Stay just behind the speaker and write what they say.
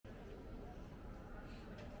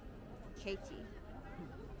KT.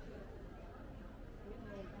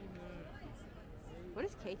 What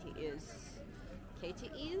is KT is?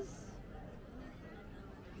 KT is?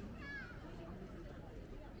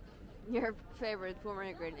 Your favorite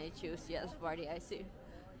pomegranate juice? Yes, Barty, I see.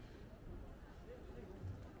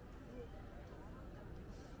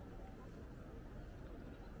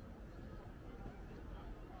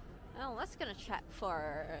 Well, let's gonna check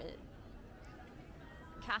for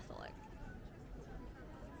Catholic.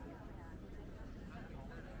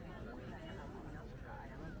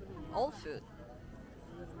 Old food.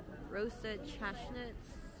 Roasted chestnuts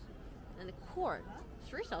and corn.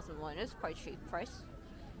 3,000 won is quite cheap price.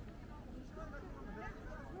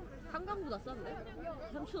 한강보다 싼데?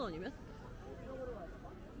 3,000원이면?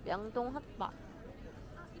 명동 핫바.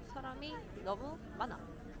 사람이 너무 많아.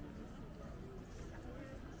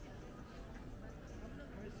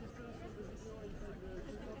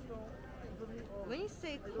 When you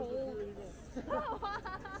say cold,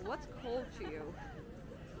 what's cold to you?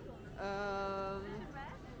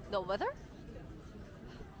 The weather?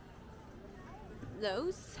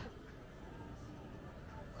 Nose?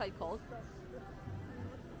 Quite cold.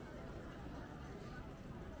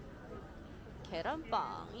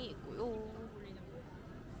 계란빵이 있고요.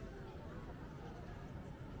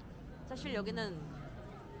 사실 여기는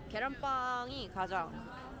계란빵이 가장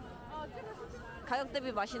가격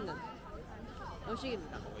대비 맛있는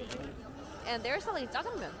음식입니다. And they're selling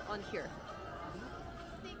짜장면 on here.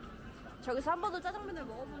 저기서 한 번도 짜장면을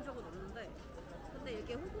먹어본 적은 없는데, 근데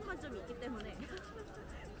이렇게 홍콩 만점이 있기 때문에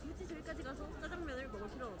굳이 저기까지 가서 짜장면을 먹을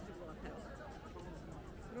필요는 없을 것 같아요.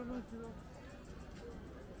 그러면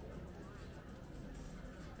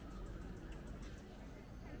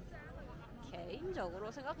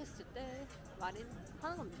개인적으로 생각했을 때 말은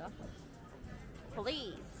하는 겁니다.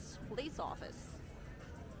 Police office.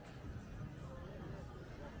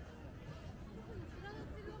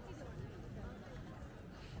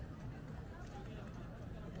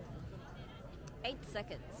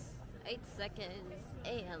 Eight seconds,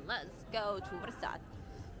 and let's go to what is that?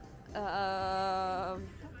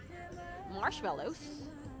 Marshmallows,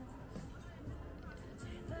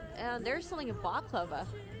 and they're selling a baklava.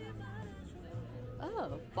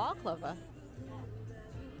 Oh, baklava.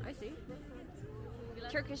 I see.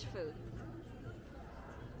 Turkish food.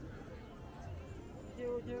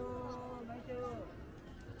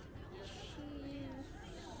 Cheese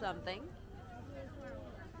something.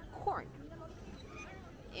 Corn.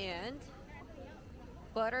 And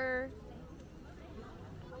butter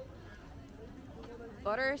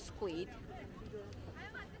squid,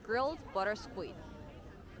 grilled butter squid,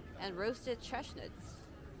 and roasted chestnuts,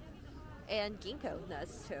 and ginkgo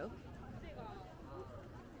nuts too.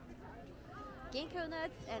 Ginkgo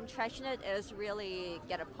nuts and chestnut is really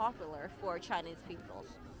getting popular for Chinese people.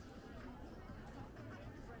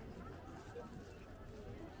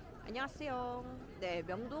 안녕하세요. 네,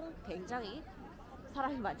 명동 굉장히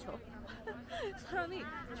사람이 많죠. 사람이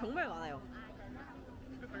정말 많아요.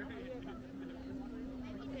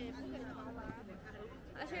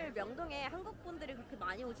 사실 명동에 한국 분들이 그렇게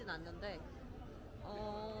많이 오진 않는데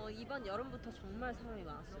이번 여름부터 정말 사람이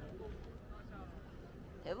많았어요.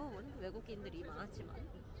 대부분 외국인들이 많았지만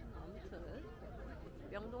아무튼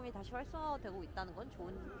명동이 다시 활성화되고 있다는 건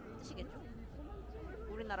좋은 뜻이겠죠.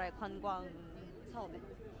 우리나라의 관광 사업에.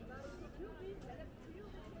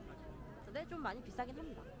 근데 좀 많이 비싸긴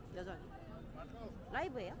합니다. 여전히.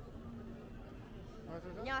 라이브예요?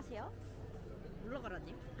 안녕하세요.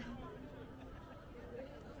 물러가라님.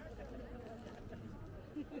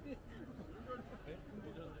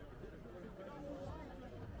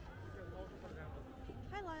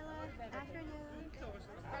 Hi Lila. Afternoon.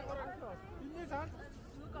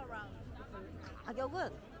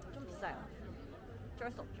 가격은 좀 비싸요.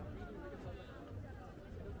 어쩔 수 없죠.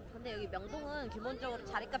 근데 여기 명동은 기본적으로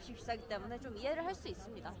자리값이 비싸기 때문에 좀 이해를 할 수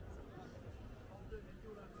있습니다.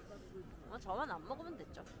 저만 안 먹으면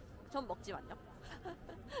됐죠. 전 먹지만요.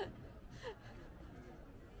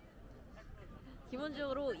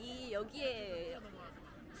 기본적으로 여기에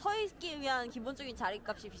서 있기 위한 기본적인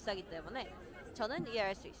자리값이 비싸기 때문에 저는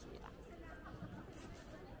이해할 수 있습니다.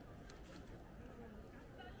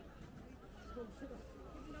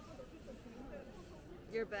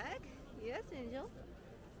 You're back? Yes, Angel.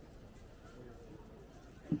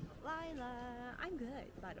 Lila, I'm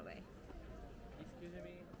good, by the way. Excuse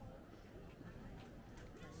me.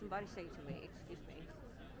 Somebody say to me,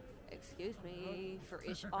 excuse me, for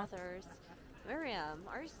each authors. Miriam,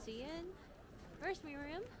 are you seeing? Where's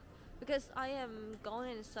Miriam? Because I am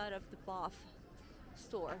going inside of the Bob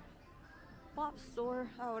store. Bob store,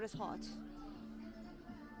 oh, it is hot.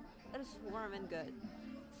 It is warm and good.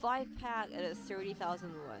 5-pack, it is 30,000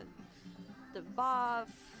 won. The buff,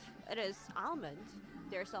 it is almond.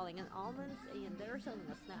 They're selling an almonds and they're selling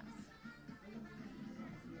a snacks.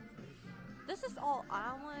 This is all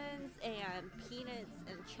almonds and peanuts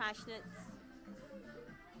and chestnuts.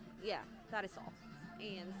 Yeah, that is all.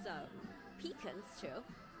 And some pecans too.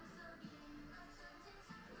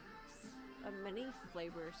 Many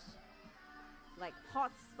flavors, like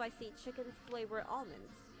hot spicy chicken flavored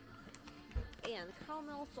almonds and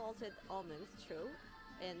caramel salted almonds too,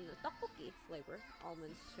 and tteokbokki flavor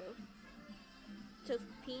almonds too. Toast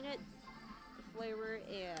peanut flavor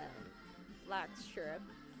and black sugar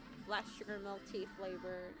milk tea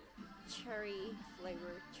flavor, cherry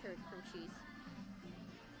flavor, cherry cream cheese,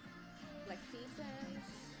 like seasons,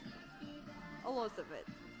 a lot of it.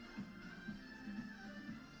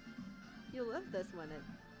 You love this one.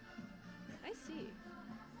 I see.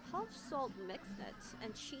 Half salt mixed nuts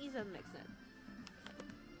and cheese and mixed nut.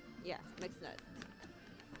 Yeah, mixed nut.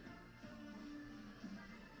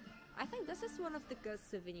 I think this is one of the good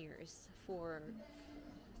souvenirs for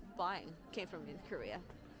buying. Came from in Korea.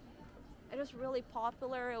 It is really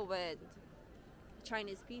popular with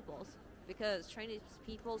Chinese peoples because Chinese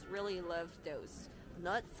peoples really love those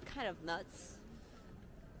kind of nuts.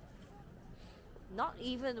 Not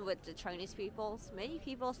even with the Chinese peoples. Many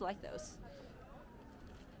peoples like those.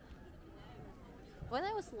 When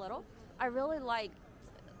I was little, I really liked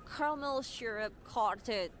caramel syrup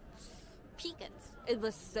coated pecans. It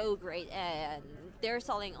was so great, and they're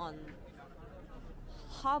selling on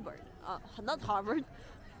Harbour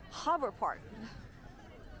Park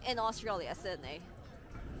in Australia, Sydney.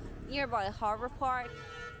 Nearby Harbour Park.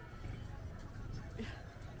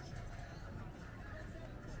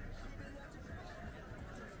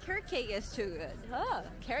 Carrot cake is too good. Oh,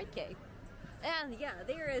 carrot cake. And yeah,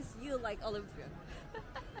 there is you like Olympia.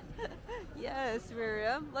 Yes,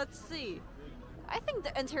 Miriam. Let's see. I think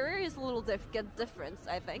the interior is a little different,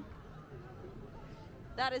 I think.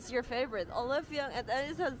 That is your favorite. Olympia, and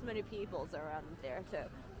it has many people around there too.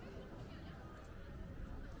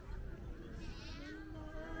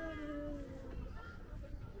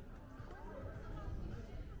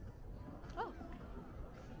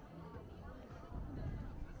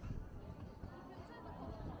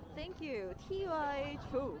 Thank you. TY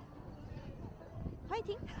Cho.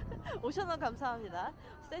 파이팅! 5,000원 감사합니다.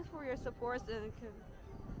 Thanks for your support and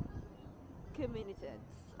community.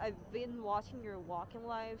 I've been watching your walking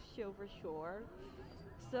live show for sure.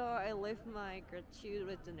 So I leave my gratitude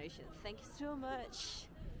with donation. Thank you so much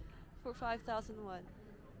for 5,001.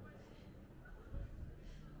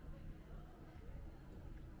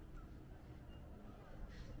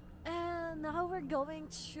 And now we're going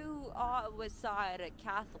to West Side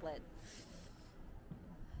Catholic,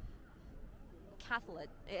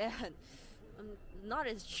 and not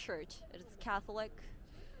as church. It's Catholic.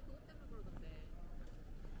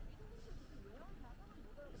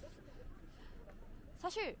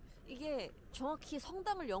 사실 이게 정확히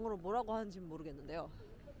성당을 영어로 뭐라고 하는지 모르겠는데요.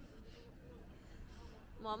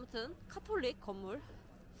 뭐 아무튼 카톨릭 건물.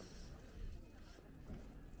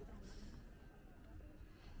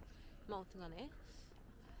 아무튼간에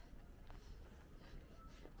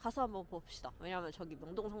가서 한번 봅시다. 왜냐면 저기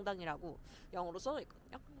명동 성당이라고 영어로 써져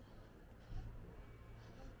있거든요.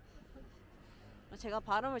 제가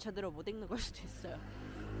발음을 제대로 못 읽는 걸 수도 있어요.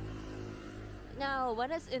 Now,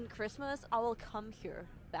 when it's in Christmas, I will come here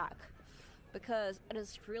back because it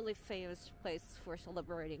is really famous place for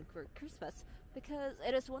celebrating for Christmas because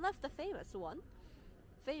it is one of the famous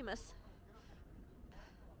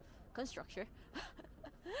construction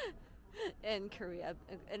in Korea,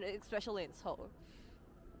 and especially in Seoul.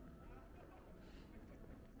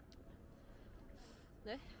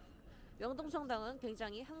 네, 명동 성당은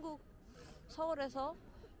굉장히 서울에서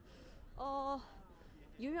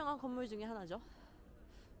유명한 건물 중에 하나죠.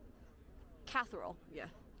 Cathedral, yeah.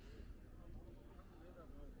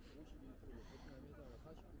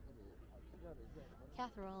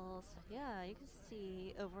 Cathedrals, yeah, you can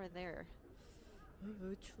see over there.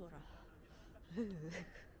 추워라.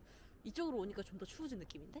 이쪽으로 오니까 좀 더 추워진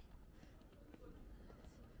느낌인데?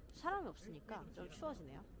 사람이 없으니까 좀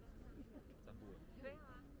추워지네요.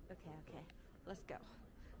 Okay, let's go.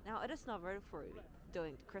 Now it is not ready for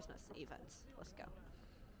doing the Christmas events. Let's go.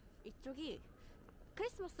 이쪽이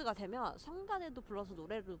크리스마스가 되면 성간에도 불러서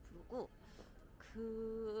노래를 부르고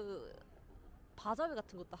그 바자회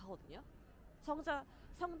같은 것도 하거든요.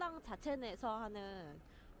 성당 자체 내에서 하는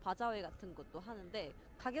바자회 같은 것도 하는데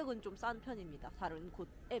가격은 좀 싼 편입니다. 다른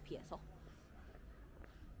곳에 비해서.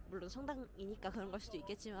 물론 성당이니까 그런 걸 수도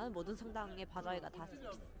있겠지만 모든 성당의 바자회가 다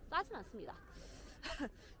싸진 않습니다.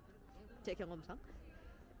 제 경험상.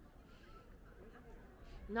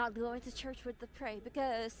 not going to church with the pray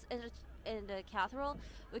because in the cathedral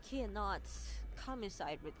we cannot come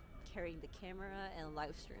inside with carrying the camera and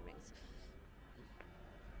live streamings.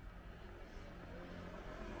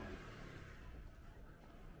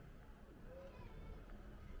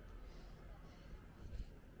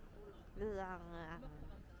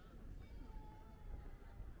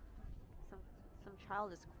 Some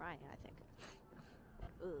child is crying, I think.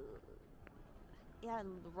 Yeah,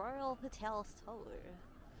 and the Royal Hotel Seoul.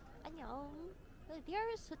 안녕. There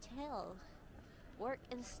is hotel, work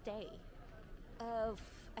and stay.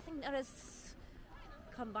 I think that is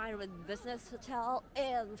combined with business hotel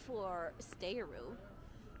and for stay room.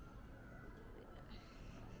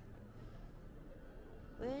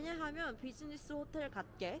 왜냐하면 비즈니스 호텔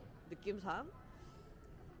같게 느낌상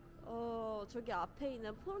저기 앞에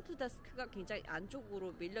있는 프론트 데스크가 굉장히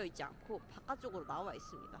안쪽으로 밀려있지 않고 바깥쪽으로 나와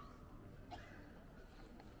있습니다.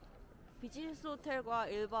 비즈니스 호텔과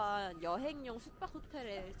일반 여행용 숙박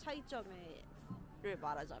호텔의 차이점을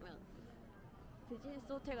말하자면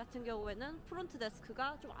비즈니스 호텔 같은 경우에는 프론트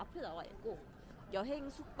데스크가 좀 앞에 나와 있고 여행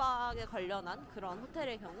숙박에 관련한 그런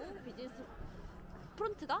호텔의 경우 비즈니스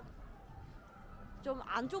프론트가 좀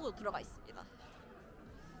안쪽으로 들어가 있습니다.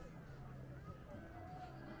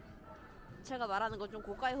 제가 말하는 건 좀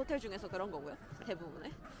고가의 호텔 중에서 그런 거고요.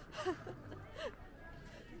 대부분의.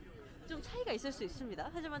 좀 차이가 있을 수 있습니다.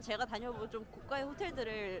 하지만 제가 다녀본 좀 고가의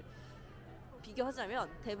호텔들을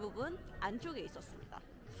비교하자면 대부분 안쪽에 있었습니다.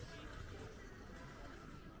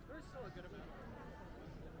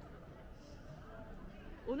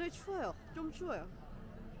 오늘 추워요. 좀 추워요.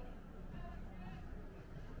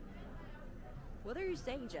 What are you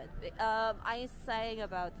saying, Jen? I'm saying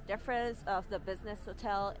about the difference of the business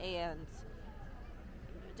hotel and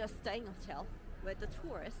just staying hotel with the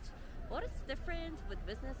tourist. What is different with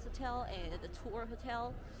business hotel and the tour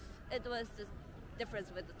hotel? It was the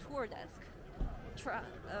difference with the tour desk.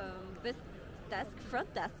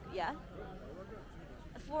 Front desk, yeah.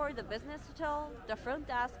 For the business hotel, the front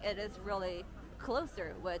desk, it is really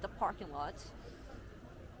closer with the parking lot.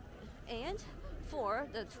 And for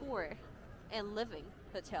the tour and living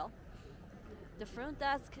hotel, the front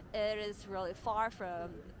desk, it is really far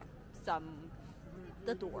from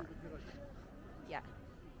the door. Yeah.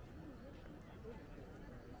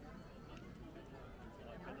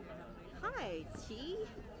 Hi, T,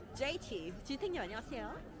 JT, 지탱님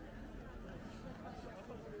안녕하세요.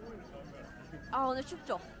 오늘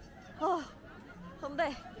춥죠?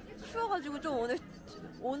 근데 추워가지고 좀 오늘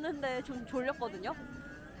오는데 좀 졸렸거든요.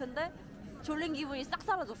 근데 졸린 기분이 싹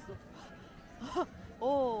사라졌어.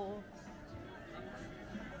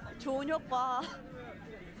 좋은 효과.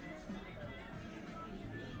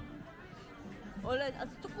 원래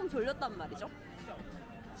아주 조금 졸렸단 말이죠.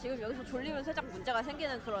 지금 여기서 졸리면 살짝 문제가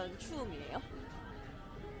생기는 그런 추움이에요.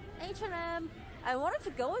 H&M, I wanted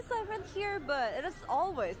to go inside from here, but it is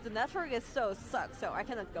always the network is so sucks, so I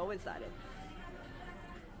cannot go inside it.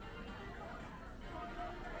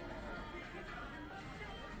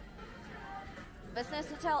 Business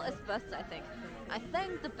hotel is best, I think. I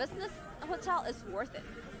think the business hotel is worth it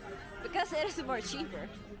because it is more cheaper.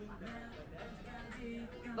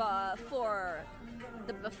 But for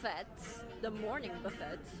the buffets, the morning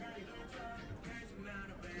buffets,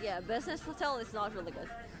 yeah, business hotel is not really good,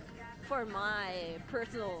 for my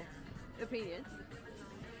personal opinion.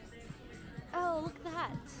 Oh, look at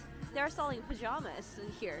that! They're selling pajamas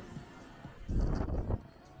in here.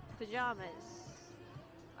 Pajamas.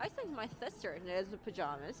 I think my sister needs the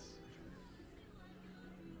pajamas.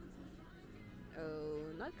 Oh,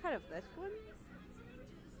 not kind of this one.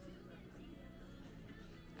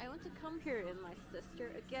 I want to come here in my sister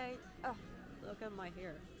again. Oh, look at my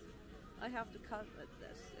hair. I have to cut with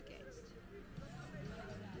this against.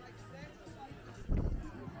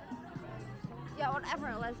 Yeah,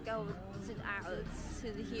 whatever. Let's go sit out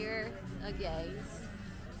to here against.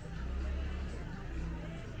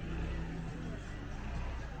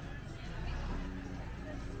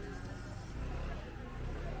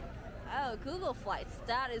 Oh, Google Flights.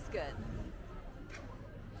 That is good.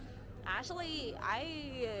 Actually,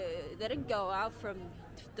 I didn't go out from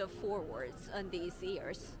the forwards on these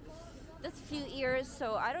years. This few years,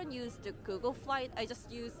 so I don't use the Google Flight. I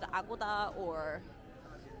just use the Agoda or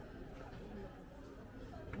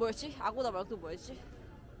뭐였지? Agoda 말고 뭐였지?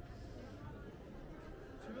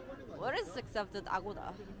 What is accepted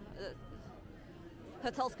Agoda?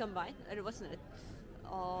 Hotels combined? It wasn't it?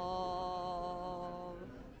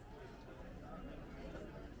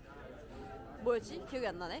 뭐였지? 기억이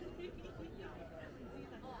안 나네.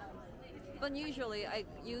 But usually I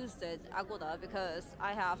used it Agoda because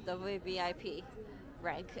I have the VIP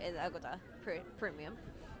rank in Agoda Premium.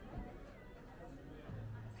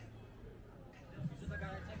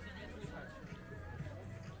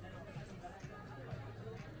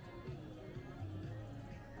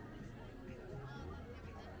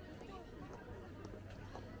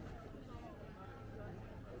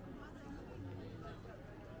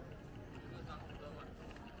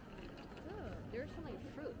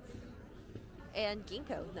 And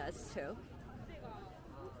ginkgo nuts too.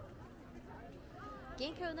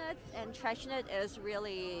 Ginkgo nuts and trash nut is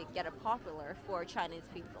really getting popular for Chinese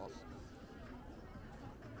people.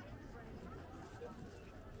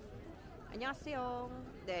 안녕하세요.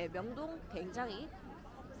 네, 명동 굉장히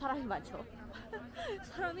사람이 많죠.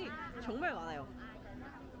 사람이 정말 많아요.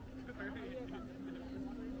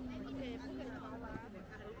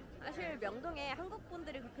 사실 명동에 한국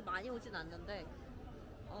분들이 그렇게 많이 오진 않는데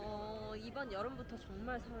이번 여름부터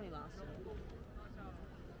정말 사람이 많았어요.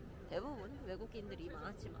 대부분 외국인들이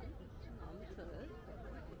많았지만 아무튼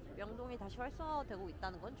명동이 다시 활성화되고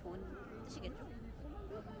있다는 건 좋은 뜻이겠죠.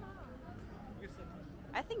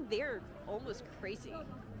 I think they're almost crazy.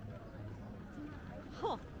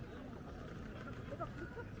 Huh.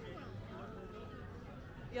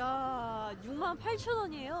 야,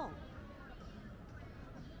 68,000원이에요.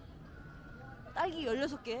 딸기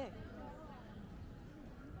 16개.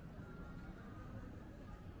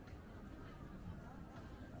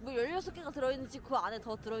 뭐 16개가 들어있는지 그 안에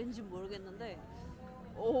더 들어있는지 모르겠는데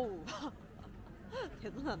오우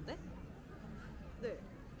대단한데? 네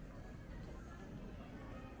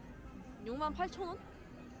 68,000원?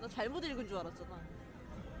 나 잘못 읽은 줄 알았잖아.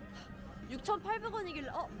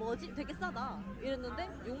 6,800원이길래 뭐지? 되게 싸다 이랬는데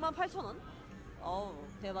 68,000원? 어우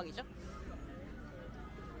대박이죠?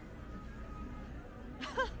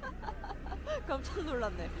 깜짝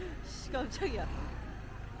놀랐네. 깜짝이야.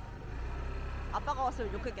 아빠가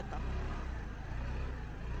왔으면 욕했겠다.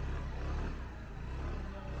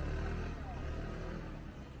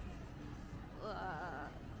 우와.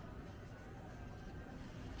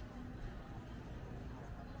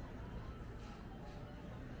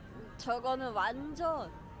 저거는 완전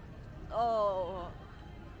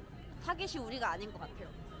타겟이 우리가 아닌 것 같아요.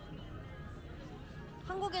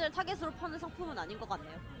 한국인을 타겟으로 파는 상품은 아닌 것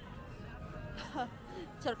같네요.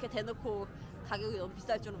 저렇게 대놓고 가격이 너무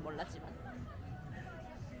비쌀 줄은 몰랐지만.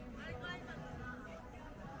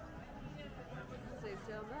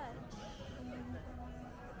 So much.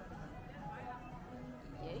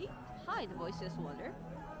 Yay. Hi, the voices wonder.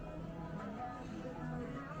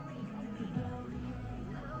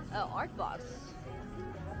 Art box.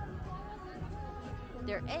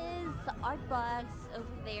 There is the art box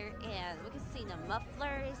over there, and we can see the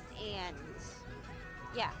mufflers and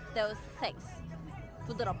yeah, those things.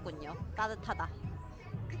 부드럽군요. 따뜻하다.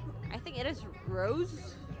 I think it is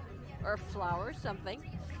rose or flower, something.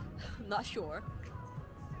 Not sure.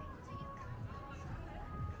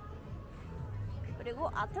 그리고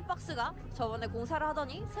아트박스가 저번에 공사를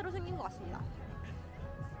하더니 새로 생긴 것 같습니다.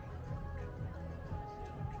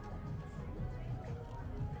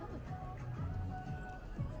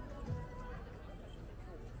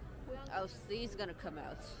 Oh, C's gonna come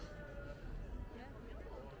out.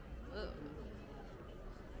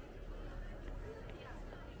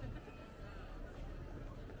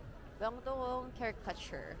 Myeongdong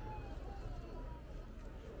caricature.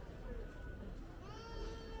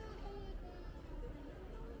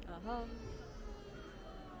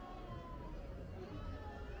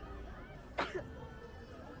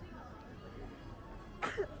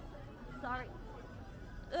 Sorry.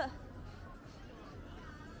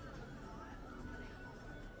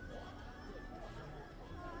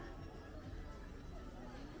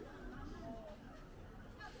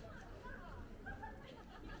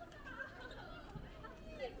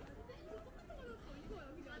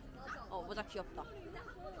 모자 귀엽다.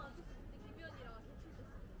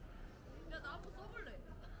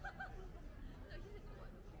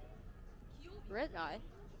 Red eye.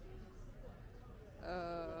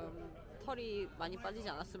 털이 많이 빠지지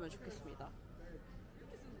않았으면 좋겠습니다.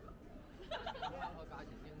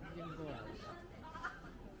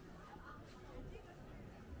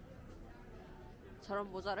 저런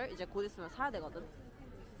모자를 이제 곧 있으면 사야 되거든.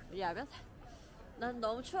 왜냐하면 난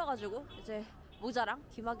너무 추워가지고 이제 모자랑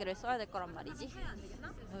귀마개를 써야 될 거란 말이지.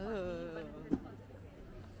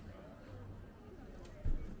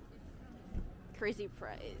 Crazy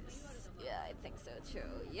price. Yeah, I think so too.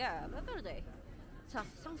 Yeah, better day. 자,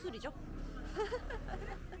 상술이죠?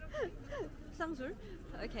 상술?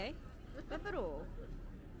 Okay. 빼빼로.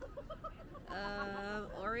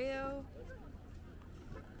 오레오.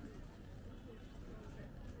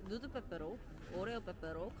 누드 빼빼로, 오레오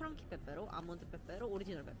빼빼로, 크런키 빼빼로, 아몬드 빼빼로,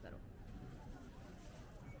 오리지널 빼빼로.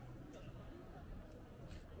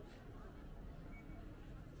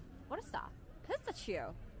 What is that?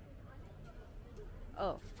 Pistachio.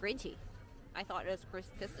 Oh, green tea. I thought it was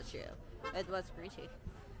pistachio. It was green tea.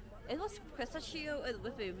 It was pistachio. It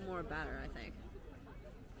would be more better, I think.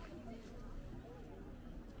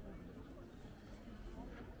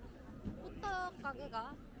 호떡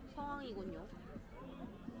가게가 상황이군요.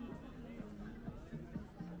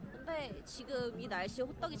 근데 지금 이 날씨에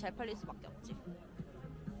호떡이 잘 팔릴 수밖에 없지.